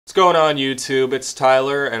What's going on YouTube? It's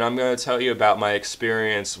Tyler, and I'm going to tell you about my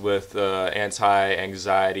experience with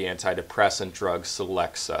anti-anxiety, antidepressant drug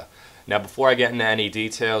Celexa. Now before I get into any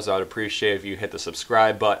details, I would appreciate if you hit the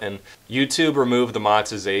subscribe button. YouTube removed the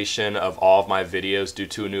monetization of all of my videos due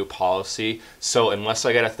to a new policy, so unless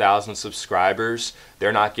I get 1,000 subscribers,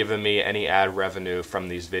 they're not giving me any ad revenue from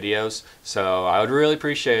these videos. So I would really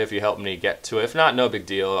appreciate if you help me get to it. If not, no big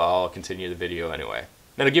deal, I'll continue the video anyway.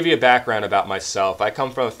 Now to give you a background about myself, I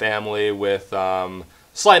come from a family with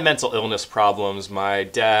slight mental illness problems. My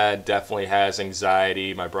dad definitely has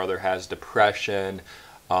anxiety, my brother has depression,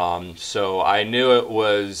 so I knew it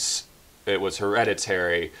was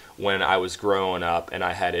hereditary when I was growing up and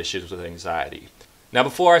I had issues with anxiety. Now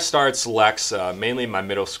before I started Celexa, mainly in my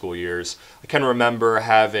middle school years, I can remember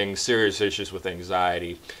having serious issues with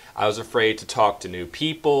anxiety. I was afraid to talk to new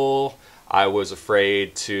people. I was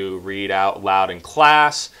afraid to read out loud in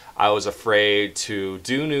class. I was afraid to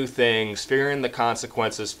do new things, fearing the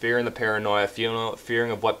consequences, fearing the paranoia,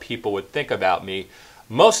 fearing of what people would think about me.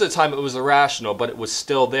 Most of the time it was irrational, but it was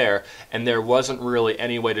still there, and there wasn't really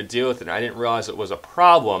any way to deal with it. I didn't realize it was a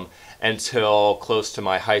problem until close to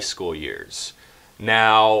my high school years.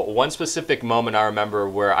 Now, one specific moment I remember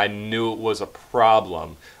where I knew it was a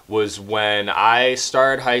problem was when I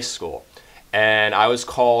started high school. And I was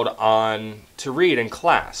called on to read in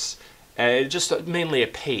class, and it just mainly a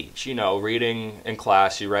page, you know, reading in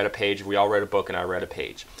class, you read a page, we all read a book and I read a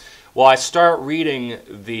page. Well, I start reading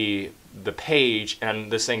the page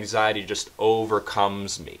and this anxiety just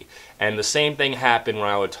overcomes me. And the same thing happened when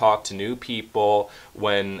I would talk to new people,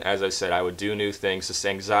 when, as I said, I would do new things. This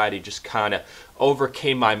anxiety just kind of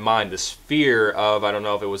overcame my mind, this fear of, I don't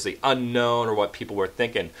know if it was the unknown or what people were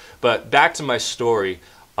thinking. But back to my story.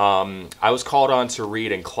 I was called on to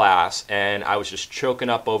read in class, and I was just choking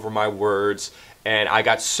up over my words, and I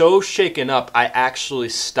got so shaken up I actually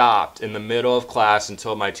stopped in the middle of class and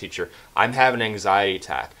told my teacher, I'm having an anxiety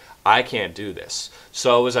attack. I can't do this.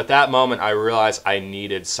 So it was at that moment I realized I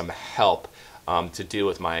needed some help to deal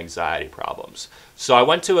with my anxiety problems. So I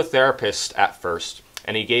went to a therapist at first,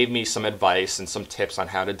 and he gave me some advice and some tips on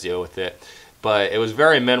how to deal with it. But it was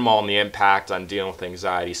very minimal in the impact on dealing with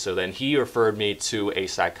anxiety. So then he referred me to a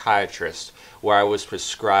psychiatrist where I was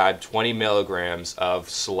prescribed 20 milligrams of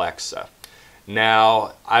Celexa.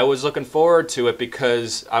 Now, I was looking forward to it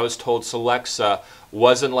because I was told Celexa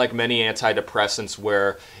wasn't like many antidepressants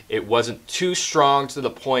where it wasn't too strong to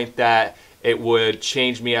the point that it would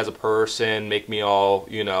change me as a person, make me all,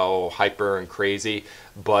 you know, hyper and crazy,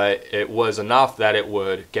 but it was enough that it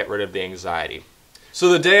would get rid of the anxiety. So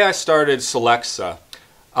the day I started Celexa,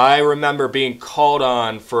 I remember being called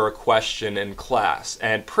on for a question in class.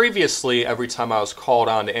 And previously, every time I was called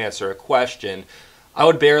on to answer a question, I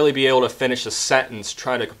would barely be able to finish a sentence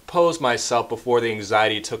trying to compose myself before the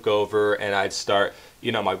anxiety took over, and I'd start,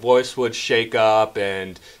 you know, my voice would shake up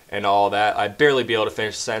and all that. I'd barely be able to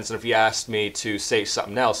finish a sentence, and if you asked me to say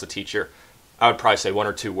something else, the teacher, I would probably say 1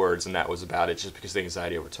 or 2 words, and that was about it, just because the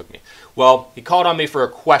anxiety overtook me. Well, he called on me for a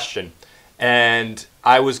question. And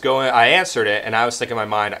I answered it, and I was thinking in my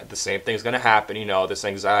mind, the same thing's going to happen, you know, this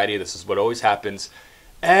anxiety, this is what always happens.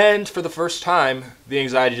 And for the first time, the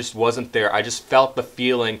anxiety just wasn't there. I just felt the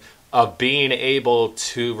feeling of being able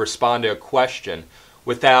to respond to a question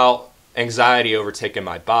without anxiety overtaking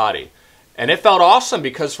my body. And it felt awesome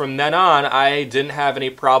because from then on, I didn't have any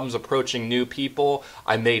problems approaching new people.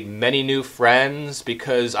 I made many new friends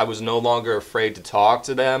because I was no longer afraid to talk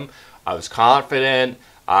to them. I was confident.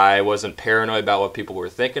 I wasn't paranoid about what people were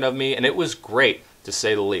thinking of me, and it was great, to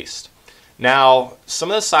say the least. Now, some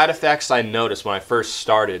of the side effects I noticed when I first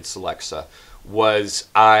started Celexa was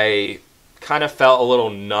I kind of felt a little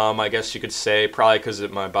numb, I guess you could say, probably because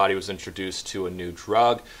my body was introduced to a new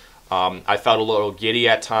drug. I felt a little giddy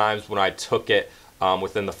at times when I took it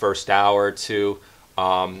within the first hour or two.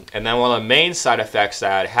 And then one of the main side effects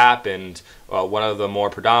that had happened, one of the more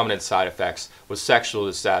predominant side effects, was sexual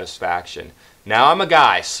dissatisfaction. Now, I'm a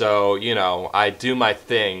guy, so, you know, I do my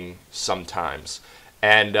thing sometimes.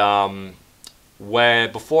 And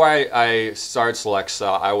before I started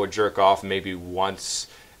Celexa, I would jerk off maybe once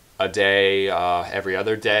a day, every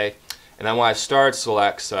other day. And then when I started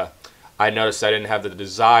Celexa, I noticed I didn't have the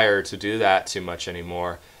desire to do that too much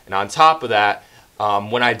anymore. And on top of that,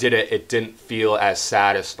 when I did it, it didn't feel as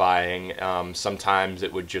satisfying. Sometimes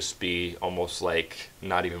it would just be almost like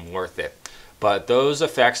not even worth it. But those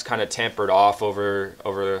effects kind of tampered off over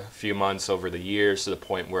a few months, over the years, to the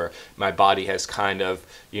point where my body has kind of,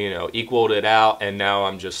 you know, equaled it out, and now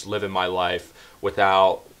I'm just living my life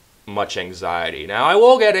without much anxiety. Now, I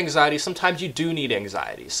will get anxiety. Sometimes you do need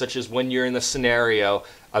anxiety, such as when you're in the scenario,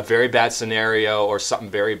 a very bad scenario, or something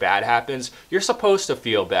very bad happens. You're supposed to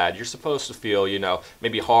feel bad. You're supposed to feel,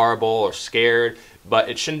 maybe horrible or scared, but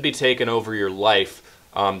it shouldn't be taking over your life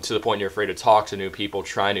to the point you're afraid to talk to new people,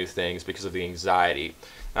 try new things because of the anxiety.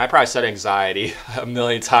 And I probably said anxiety a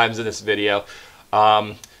million times in this video.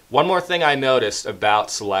 One more thing I noticed about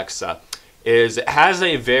Celexa is it has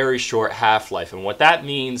a very short half-life, and what that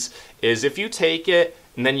means is if you take it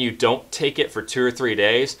and then you don't take it for 2 or 3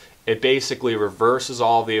 days, it basically reverses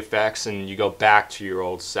all the effects and you go back to your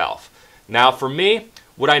old self. Now for me,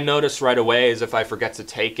 what I notice right away is if I forget to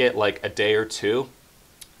take it like a day or two,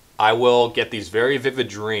 I will get these very vivid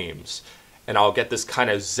dreams and I'll get this kind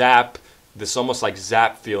of zap, this almost like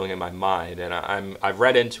zap feeling in my mind, and I've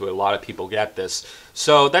read into it, a lot of people get this.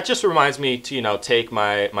 So that just reminds me to take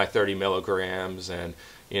my 30 milligrams and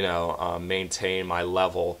maintain my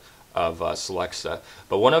level of Celexa.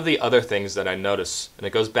 But one of the other things that I notice, and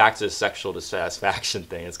it goes back to the sexual dissatisfaction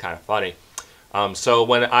thing, it's kind of funny. So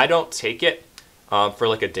when I don't take it for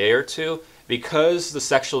like a day or two, because the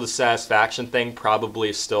sexual dissatisfaction thing probably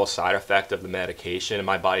is still a side effect of the medication and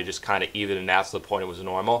my body just kind of evened it out to the point it was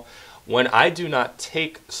normal, when I do not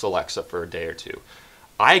take Celexa for a day or two,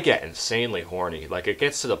 I get insanely horny. Like, it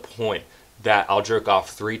gets to the point that I'll jerk off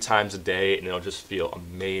 3 times a day and it'll just feel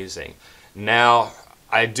amazing. Now,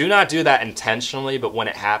 I do not do that intentionally, but when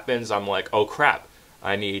it happens, I'm like, oh crap,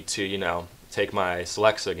 I need to, take my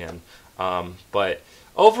Celexa again. But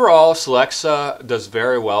overall, Celexa does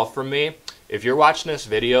very well for me. If you're watching this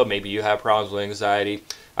video, maybe you have problems with anxiety,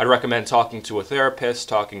 I'd recommend talking to a therapist,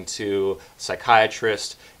 talking to a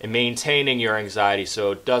psychiatrist, and maintaining your anxiety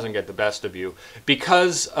so it doesn't get the best of you.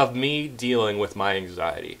 Because of me dealing with my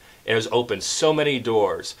anxiety, it has opened so many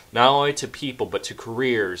doors, not only to people, but to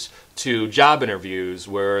careers, to job interviews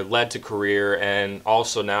where it led to career, and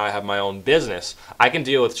also now I have my own business. I can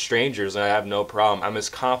deal with strangers and I have no problem. I'm as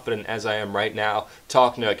confident as I am right now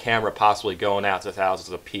talking to a camera, possibly going out to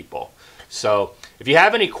thousands of people. So if you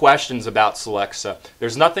have any questions about Celexa,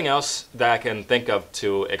 there's nothing else that I can think of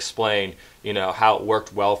to explain, how it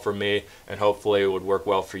worked well for me, and hopefully it would work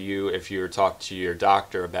well for you if you were talking to your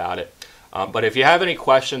doctor about it. But if you have any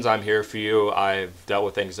questions, I'm here for you. I've dealt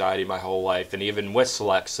with anxiety my whole life, and even with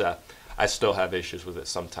Celexa, I still have issues with it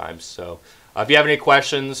sometimes. So if you have any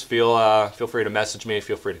questions, feel free to message me,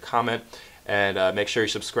 feel free to comment, and make sure you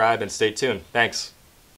subscribe and stay tuned. Thanks.